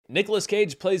Nicolas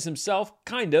Cage plays himself,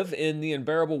 kind of, in The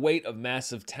Unbearable Weight of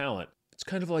Massive Talent. It's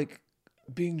kind of like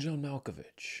being John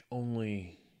Malkovich,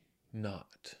 only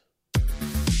not.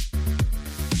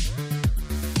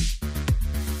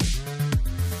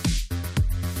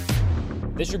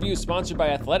 This review is sponsored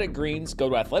by Athletic Greens. Go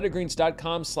to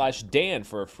athleticgreens.com/Dan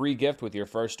for a free gift with your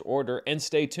first order, and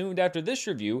stay tuned after this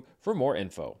review for more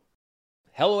info.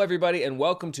 Hello everybody, and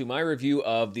welcome to my review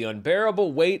of The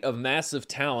Unbearable Weight of Massive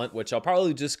Talent, which I'll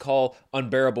probably just call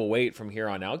Unbearable Weight from here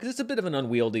on out, because it's a bit of an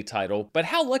unwieldy title. But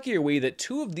how lucky are we that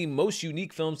two of the most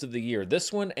unique films of the year,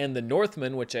 this one and The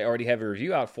Northman, which I already have a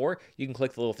review out for, you can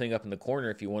click the little thing up in the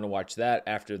corner if you want to watch that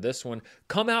after this one,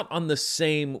 come out on the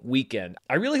same weekend.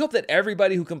 I really hope that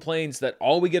everybody who complains that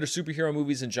all we get are superhero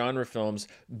movies and genre films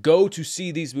go to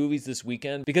see these movies this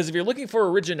weekend, because if you're looking for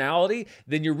originality,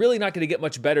 then you're really not going to get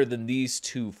much better than these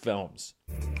two films.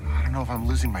 I don't know if I'm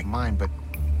losing my mind, but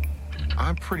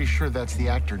I'm pretty sure that's the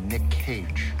actor Nick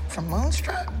Cage. From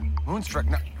Moonstruck? Moonstruck,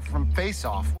 no, from Face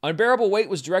Off. Unbearable Weight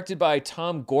was directed by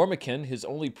Tom Gormican. His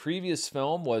only previous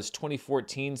film was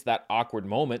 2014's That Awkward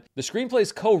Moment. The screenplay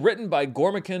is co-written by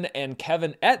Gormican and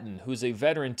Kevin Etten, who's a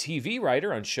veteran TV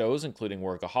writer on shows including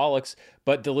Workaholics,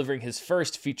 but delivering his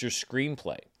first feature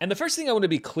screenplay. And the first thing I want to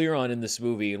be clear on in this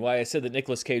movie, and why I said that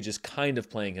Nicolas Cage is kind of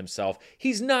playing himself,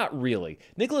 he's not really.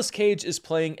 Nicolas Cage is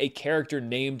playing a character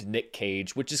named Nick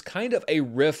Cage, which is kind of a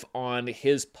riff on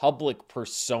his public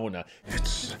persona.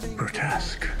 It's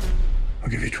grotesque. I'll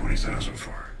give you 20,000 for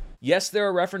it. Yes, there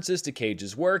are references to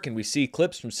Cage's work, and we see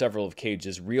clips from several of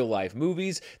Cage's real-life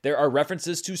movies. There are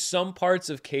references to some parts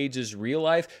of Cage's real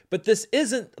life, but this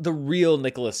isn't the real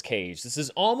Nicolas Cage. This is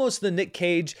almost the Nick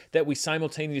Cage that we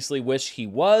simultaneously wish he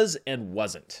was and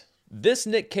wasn't. This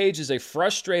Nick Cage is a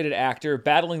frustrated actor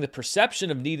battling the perception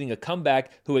of needing a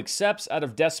comeback who accepts out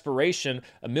of desperation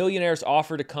a millionaire's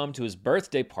offer to come to his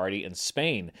birthday party in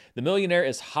Spain. The millionaire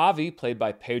is Javi, played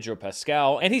by Pedro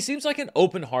Pascal, and he seems like an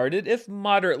open-hearted, if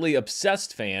moderately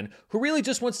obsessed fan who really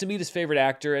just wants to meet his favorite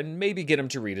actor and maybe get him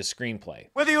to read a screenplay.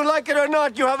 Whether you like it or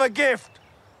not, you have a gift.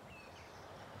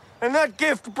 And that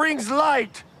gift brings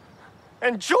light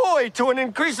and joy to an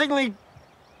increasingly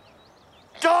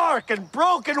dark and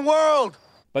broken world.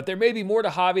 But there may be more to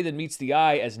Javi than meets the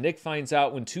eye, as Nick finds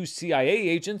out when two CIA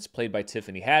agents, played by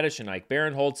Tiffany Haddish and Ike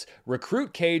Barinholtz,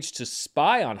 recruit Cage to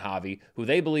spy on Javi, who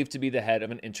they believe to be the head of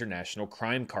an international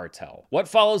crime cartel. What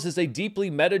follows is a deeply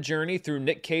meta journey through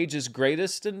Nick Cage's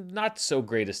greatest and not so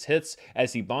greatest hits,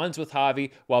 as he bonds with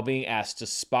Javi while being asked to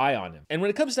spy on him. And when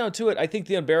it comes down to it, I think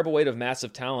The Unbearable Weight of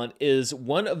Massive Talent is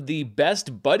one of the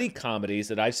best buddy comedies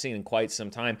that I've seen in quite some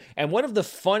time, and one of the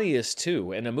funniest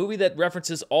too, and a movie that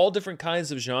references all different kinds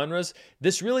of genres.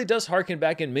 This really does harken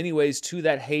back in many ways to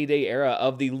that heyday era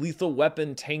of the Lethal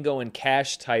Weapon, Tango and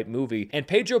Cash type movie, and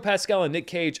Pedro Pascal and Nick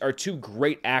Cage are two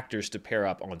great actors to pair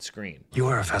up on screen. You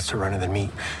are a faster runner than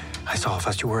me. I saw how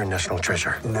fast you were in National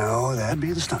Treasure. No, that'd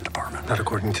be the stunt department. Not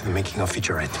according to the making of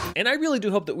featurette. And I really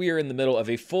do hope that we are in the middle of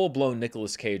a full-blown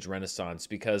Nicolas Cage renaissance,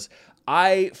 because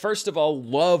I, first of all,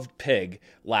 loved Pig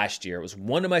last year. It was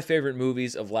one of my favorite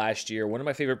movies of last year, one of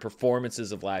my favorite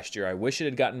performances of last year. I wish it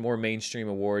had gotten more mainstream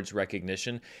awards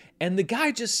recognition, and the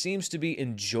guy just seems to be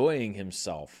enjoying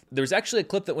himself. There's actually a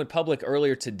clip that went public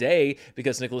earlier today,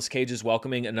 because Nicolas Cage is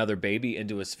welcoming another baby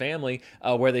into his family,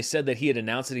 where they said that he had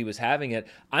announced that he was having it.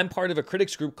 I'm part of a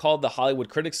critics group called the Hollywood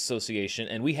Critics Association,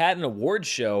 and we had an award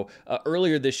show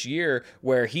earlier this year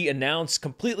where he announced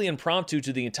completely impromptu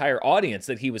to the entire audience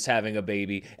that he was having a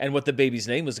baby and what the baby's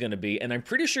name was going to be, and I'm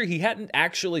pretty sure he hadn't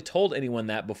actually told anyone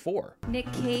that before. Nick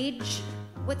Cage,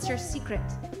 what's your secret?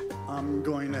 I'm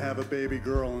going to have a baby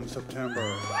girl in September.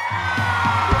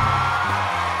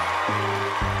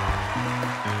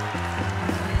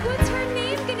 What's her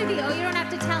name gonna be? Oh, you don't have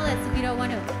to tell us if you don't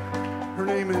want to. Her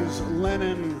name is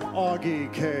Lennon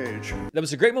Augie Cage. That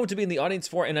was a great moment to be in the audience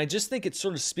for, and I just think it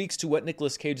sort of speaks to what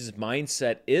Nicolas Cage's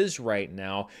mindset is right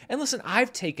now. And listen,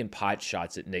 I've taken pot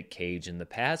shots at Nick Cage in the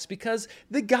past because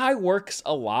the guy works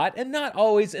a lot and not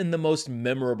always in the most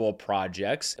memorable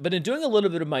projects. But in doing a little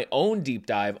bit of my own deep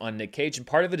dive on Nick Cage, and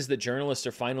part of it is that journalists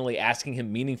are finally asking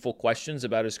him meaningful questions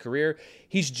about his career,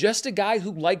 he's just a guy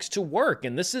who likes to work,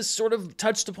 and this is sort of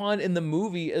touched upon in the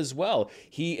movie as well.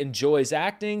 He enjoys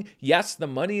acting. Yes, the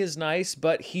money is nice,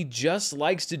 but he just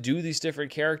likes to do these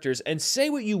different characters. And say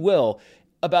what you will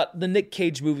about the Nick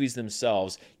Cage movies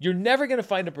themselves, you're never going to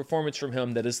find a performance from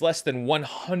him that is less than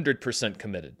 100%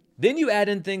 committed. Then you add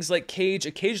in things like Cage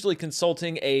occasionally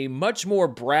consulting a much more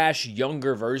brash,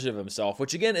 younger version of himself,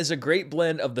 which again is a great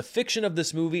blend of the fiction of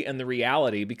this movie and the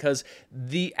reality, because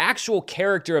the actual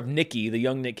character of Nicky, the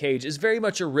young Nick Cage, is very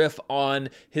much a riff on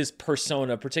his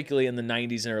persona, particularly in the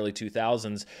 90s and early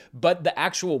 2000s. But the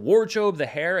actual wardrobe, the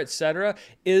hair, etc.,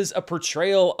 is a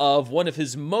portrayal of one of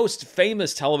his most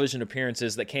famous television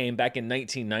appearances that came back in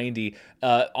 1990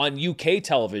 on UK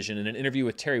television in an interview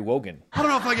with Terry Wogan. I don't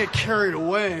know if I get carried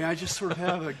away. I just sort of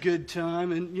have a good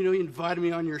time, and you invited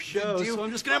me on your show, so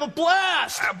I'm just gonna have a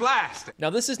blast! A blast! Now,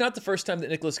 this is not the first time that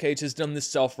Nicolas Cage has done this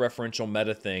self-referential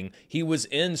meta thing. He was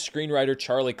in screenwriter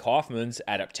Charlie Kaufman's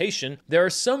Adaptation. There are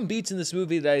some beats in this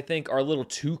movie that I think are a little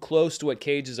too close to what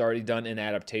Cage has already done in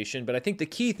Adaptation, but I think the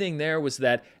key thing there was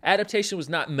that Adaptation was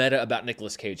not meta about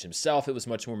Nicolas Cage himself. It was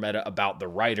much more meta about the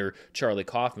writer, Charlie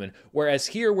Kaufman, whereas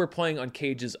here we're playing on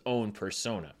Cage's own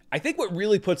persona. I think what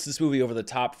really puts this movie over the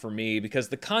top for me, because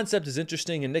the concept is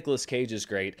interesting and Nicolas Cage is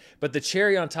great, but the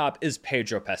cherry on top is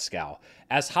Pedro Pascal.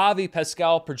 As Javi,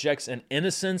 Pascal projects an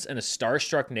innocence and a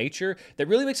starstruck nature that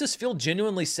really makes us feel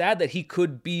genuinely sad that he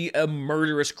could be a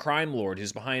murderous crime lord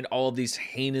who's behind all of these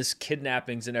heinous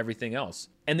kidnappings and everything else.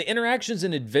 And the interactions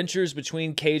and adventures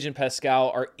between Cage and Pascal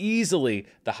are easily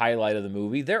the highlight of the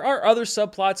movie. There are other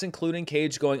subplots, including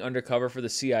Cage going undercover for the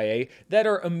CIA, that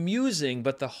are amusing,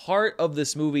 but the heart of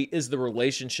this movie is the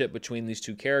relationship between these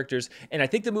two characters. And I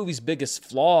think the movie's biggest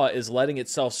flaw is letting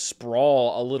itself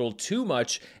sprawl a little too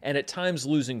much and at times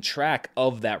losing track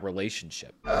of that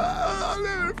relationship. I'll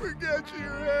never forget you,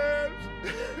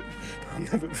 Rams. I'll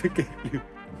never forget you.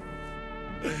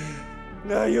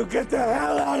 Now you get the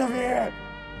hell out of here!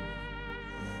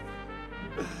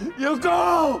 You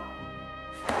go!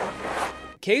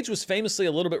 Cage was famously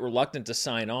a little bit reluctant to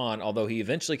sign on, although he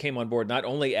eventually came on board not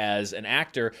only as an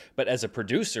actor, but as a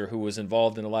producer who was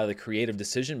involved in a lot of the creative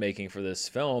decision-making for this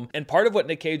film. And part of what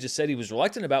Nick Cage has said he was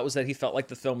reluctant about was that he felt like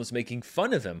the film was making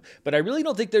fun of him. But I really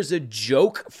don't think there's a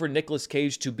joke for Nicolas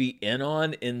Cage to be in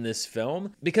on in this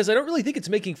film, because I don't really think it's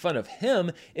making fun of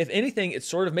him. If anything, it's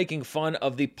sort of making fun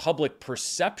of the public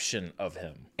perception of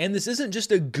him. And this isn't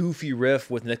just a goofy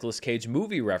riff with Nicolas Cage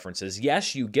movie references.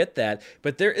 Yes, you get that,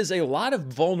 but there is a lot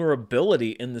of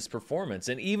vulnerability in this performance.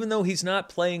 And even though he's not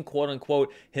playing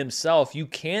quote-unquote himself, you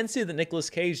can see that Nicolas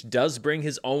Cage does bring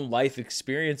his own life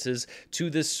experiences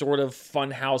to this sort of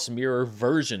funhouse mirror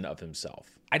version of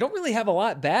himself. I don't really have a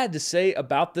lot bad to say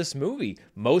about this movie.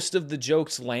 Most of the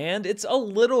jokes land. It's a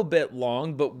little bit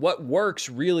long, but what works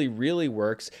really, really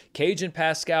works. Cage and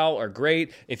Pascal are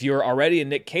great. If you're already a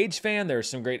Nick Cage fan, there are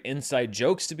some great inside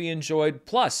jokes to be enjoyed.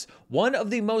 Plus, one of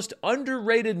the most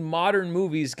underrated modern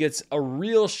movies gets a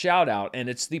real shout out, and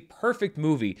it's the perfect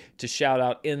movie to shout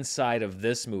out inside of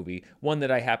this movie, one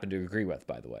that I happen to agree with,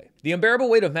 by the way. The Unbearable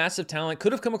Weight of Massive Talent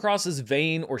could have come across as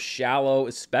vain or shallow,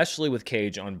 especially with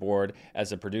Cage on board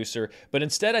as a producer, but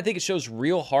instead I think it shows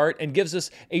real heart and gives us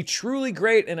a truly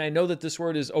great, and I know that this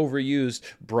word is overused,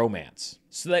 bromance.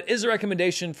 So that is a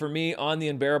recommendation for me on The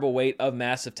Unbearable Weight of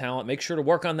Massive Talent. Make sure to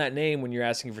work on that name when you're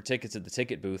asking for tickets at the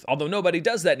ticket booth. Although nobody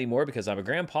does that anymore because I'm a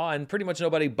grandpa and pretty much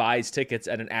nobody buys tickets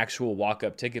at an actual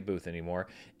walk-up ticket booth anymore.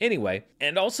 Anyway,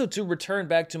 and also to return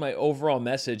back to my overall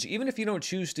message, even if you don't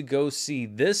choose to go see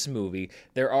this movie,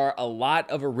 there are a lot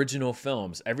of original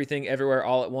films. Everything Everywhere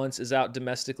All at Once is out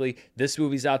domestically. This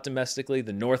movie's out domestically.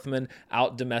 The Northman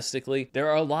out domestically. There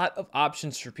are a lot of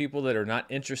options for people that are not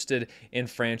interested in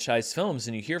franchise films.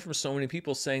 And you hear from so many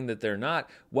people saying that they're not.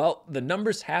 Well, the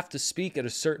numbers have to speak at a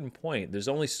certain point. There's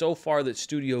only so far that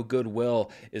studio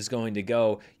goodwill is going to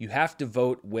go. You have to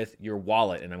vote with your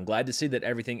wallet. And I'm glad to see that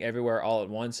Everything Everywhere All at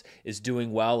Once is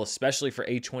doing well, especially for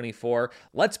A24.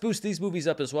 Let's boost these movies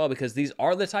up as well, because these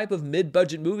are the type of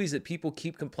mid-budget movies that people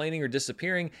keep complaining are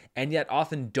disappearing and yet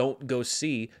often don't go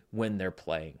see when they're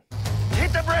playing.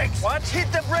 Hit the brakes! What?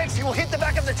 Hit the brakes! You will hit the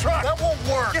back of the truck! That won't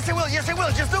work! Yes, it will! Yes, it will!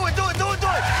 Just do it! Do it! Do it! Do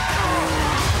it!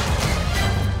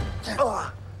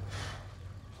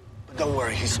 Don't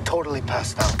worry, he's totally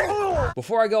passed out.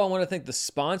 Before I go, I want to thank the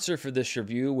sponsor for this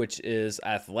review, which is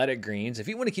Athletic Greens. If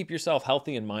you want to keep yourself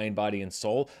healthy in mind, body, and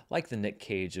soul, like the Nick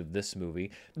Cage of this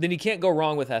movie, then you can't go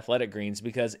wrong with Athletic Greens,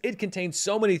 because it contains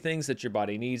so many things that your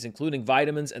body needs, including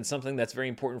vitamins and something that's very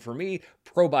important for me,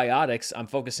 probiotics. I'm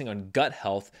focusing on gut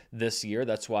health this year.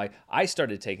 That's why I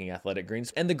started taking Athletic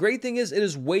Greens. And the great thing is, it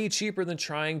is way cheaper than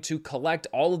trying to collect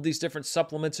all of these different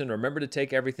supplements and remember to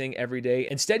take everything every day.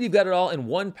 Instead, you've got it all in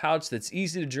one pouch that's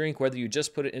easy to drink, whether you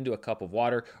just put it into a cup of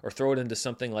water or throw it into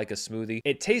something like a smoothie.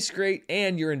 It tastes great,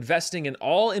 and you're investing in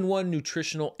all-in-one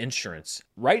nutritional insurance.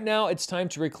 Right now, it's time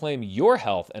to reclaim your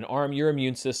health and arm your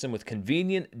immune system with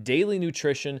convenient daily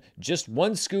nutrition. Just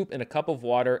one scoop in a cup of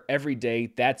water every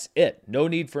day. That's it. No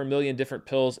need for a million different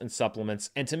pills and supplements.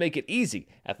 And to make it easy,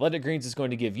 Athletic Greens is going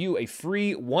to give you a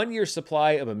free 1-year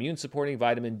supply of immune-supporting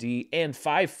vitamin D and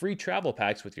 5 free travel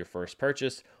packs with your first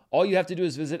purchase. All you have to do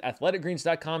is visit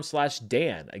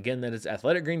athleticgreens.com/Dan. Again, that is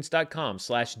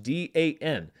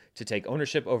athleticgreens.com/DAN to take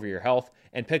ownership over your health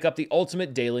and pick up the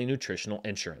ultimate daily nutritional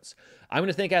insurance. I want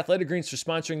to thank Athletic Greens for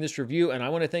sponsoring this review, and I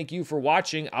want to thank you for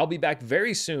watching. I'll be back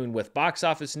very soon with box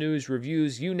office news,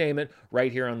 reviews, you name it,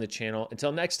 right here on the channel.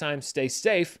 Until next time, stay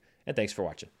safe, and thanks for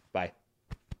watching. Bye.